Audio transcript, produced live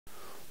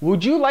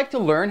Would you like to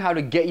learn how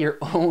to get your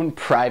own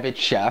private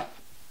chef?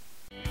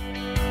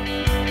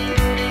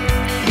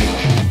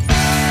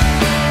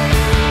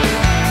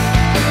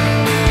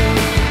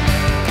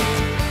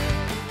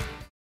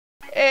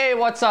 Hey,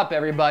 what's up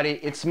everybody?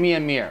 It's me,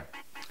 Ameer.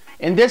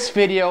 In this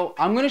video,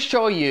 I'm going to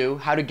show you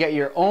how to get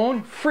your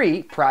own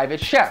free private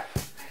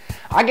chef.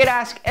 I get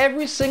asked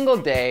every single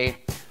day,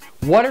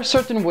 what are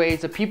certain ways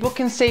that people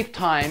can save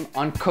time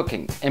on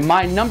cooking? And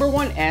my number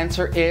one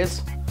answer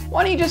is,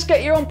 why don't you just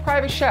get your own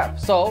private chef?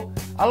 So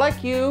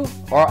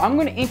I'm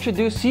going to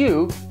introduce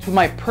you to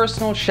my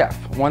personal chef.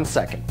 1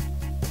 second.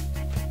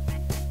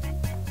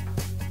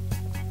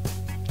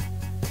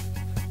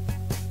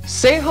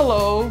 Say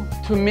hello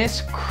to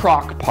Miss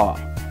Crockpot.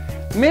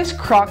 Miss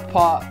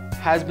Crockpot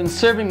has been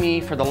serving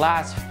me for the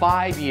last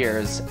 5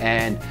 years,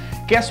 and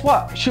guess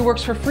what? She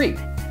works for free.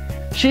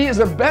 She is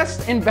the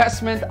best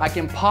investment I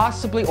can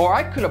possibly, or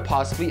I could have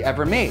possibly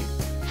ever made.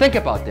 Think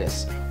about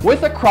this.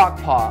 With a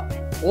crockpot,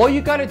 all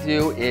you gotta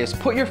do is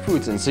put your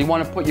foods in. So you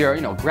wanna put your,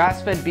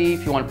 grass-fed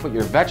beef, you wanna put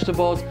your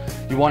vegetables,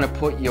 you wanna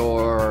put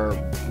your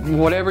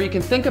whatever you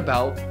can think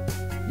about.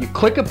 You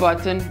click a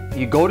button,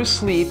 you go to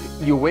sleep,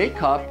 you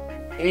wake up,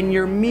 and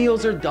your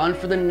meals are done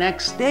for the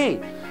next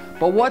day.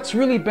 But what's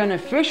really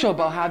beneficial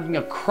about having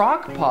a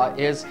crock pot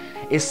is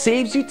it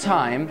saves you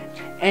time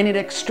and it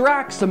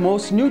extracts the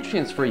most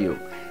nutrients for you.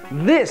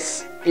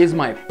 This is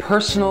my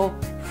personal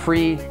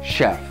free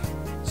chef.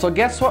 So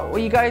guess what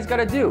you guys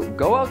gotta do?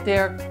 Go out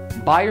there,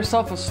 buy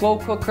yourself a slow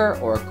cooker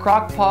or a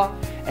crock pot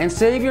and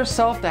save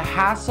yourself the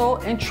hassle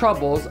and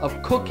troubles of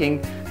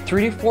cooking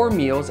 3 to 4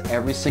 meals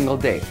every single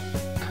day.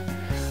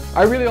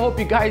 I really hope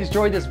you guys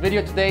enjoyed this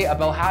video today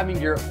about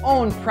having your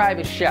own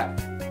private chef.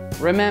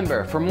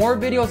 Remember, for more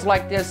videos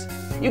like this,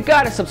 you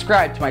gotta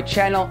subscribe to my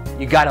channel,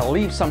 you gotta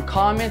leave some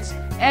comments,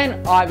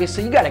 and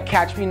obviously you gotta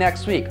catch me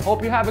next week.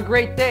 Hope you have a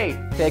great day.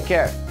 Take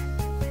care.